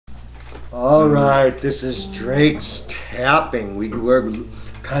All right, this is Drake's tapping. We're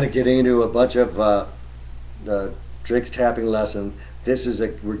kind of getting into a bunch of the Drake's tapping lesson.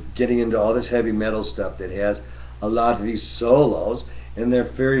 We're getting into all this heavy metal stuff that has a lot of these solos, and they're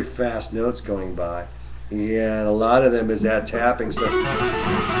very fast notes going by, and a lot of them is that tapping stuff.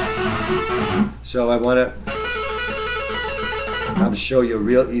 So I'm show you a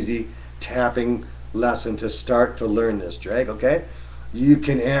real easy tapping lesson to start to learn this, Drake. Okay. You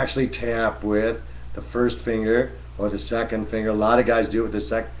can actually tap with the first finger or the second finger. A lot of guys do it with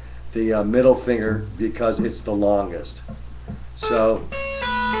the middle finger because it's the longest. So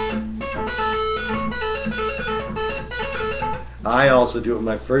I also do it with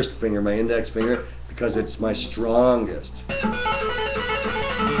my first finger, my index finger, because it's my strongest.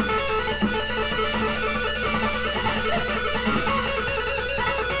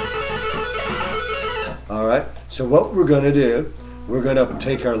 All right, so what we're going to do, we're going to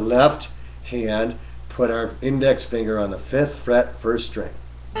take our left hand, put our index finger on the 5th fret, first string,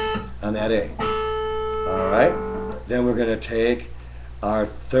 on that A. All right, then we're going to take our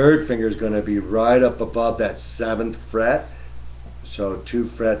third finger is going to be right up above that 7th fret, so 2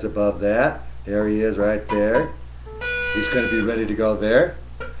 frets above that. There he is right there. He's going to be ready to go there.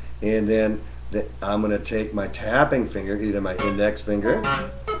 And then I'm going to take my tapping finger, either my index finger.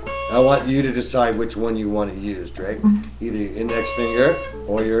 I want you to decide which one you want to use, Drake. Either your index finger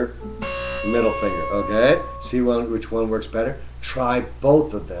or your middle finger, okay? See which one works better. Try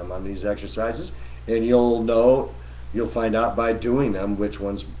both of them on these exercises, and you'll find out by doing them which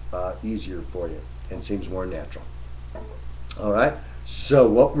one's easier for you and seems more natural. All right, so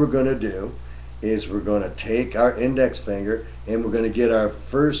what we're going to do is we're going to take our index finger and we're going to get our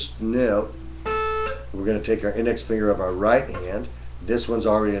first note. We're going to take our index finger of our right hand. This one's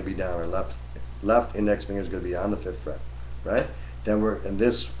already going to be down. Our left index finger is going to be on the 5th fret, right? And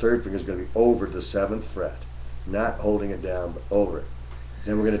this third finger is going to be over the 7th fret, not holding it down, but over it.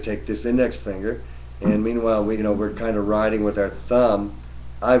 Then we're going to take this index finger, and meanwhile, we're kind of riding with our thumb.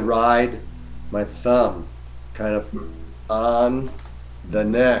 I ride my thumb kind of on the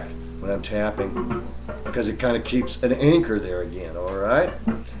neck when I'm tapping, because it kind of keeps an anchor there again. All right.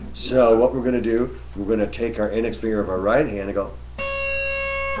 So what we're going to do, we're going to take our index finger of our right hand and go.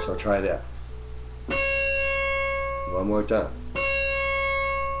 So try that. One more time.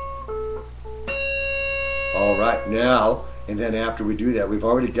 All right, now, and then after we do that, we've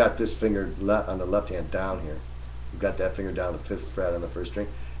already got this finger on the left hand down here. We've got that finger down the 5th fret on the first string.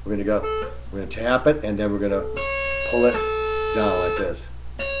 We're going to tap it, and then we're going to pull it down like this.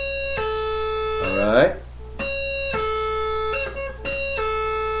 All right?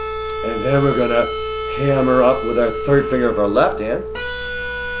 And then we're going to hammer up with our third finger of our left hand.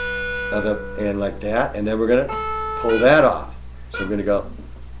 And like that, and then we're going to pull that off. So we're going to go,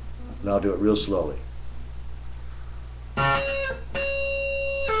 now do it real slowly.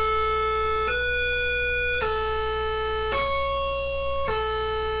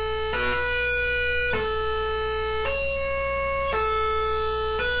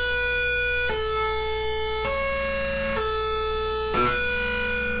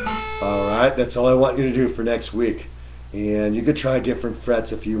 All right, that's all I want you to do for next week. And you could try different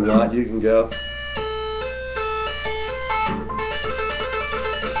frets if you want. You can go.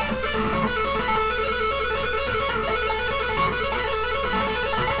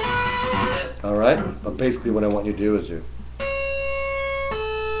 All right, but basically what I want you to do is do.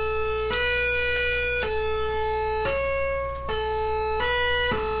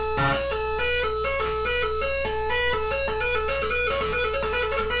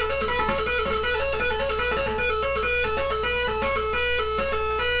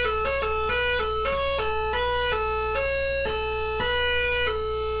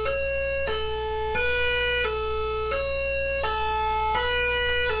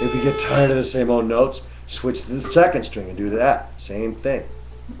 If you get tired of the same old notes, switch to the second string and do that. Same thing.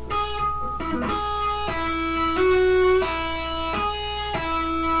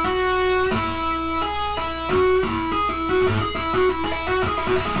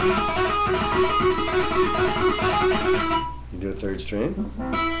 You do a third string.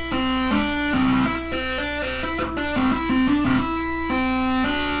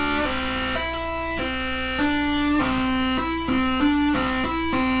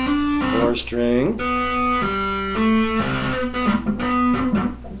 String.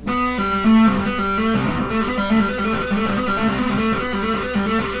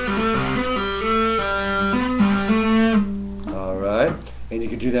 All right, and you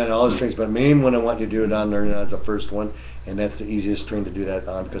can do that on all the strings, but the main one I want you to do it on, learn it as the first one, and that's the easiest string to do that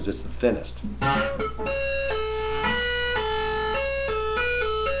on because it's the thinnest.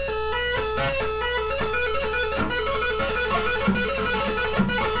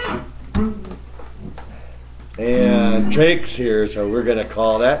 And Drake's here, so we're going to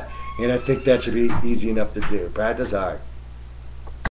call that. And I think that should be easy enough to do. Practice hard.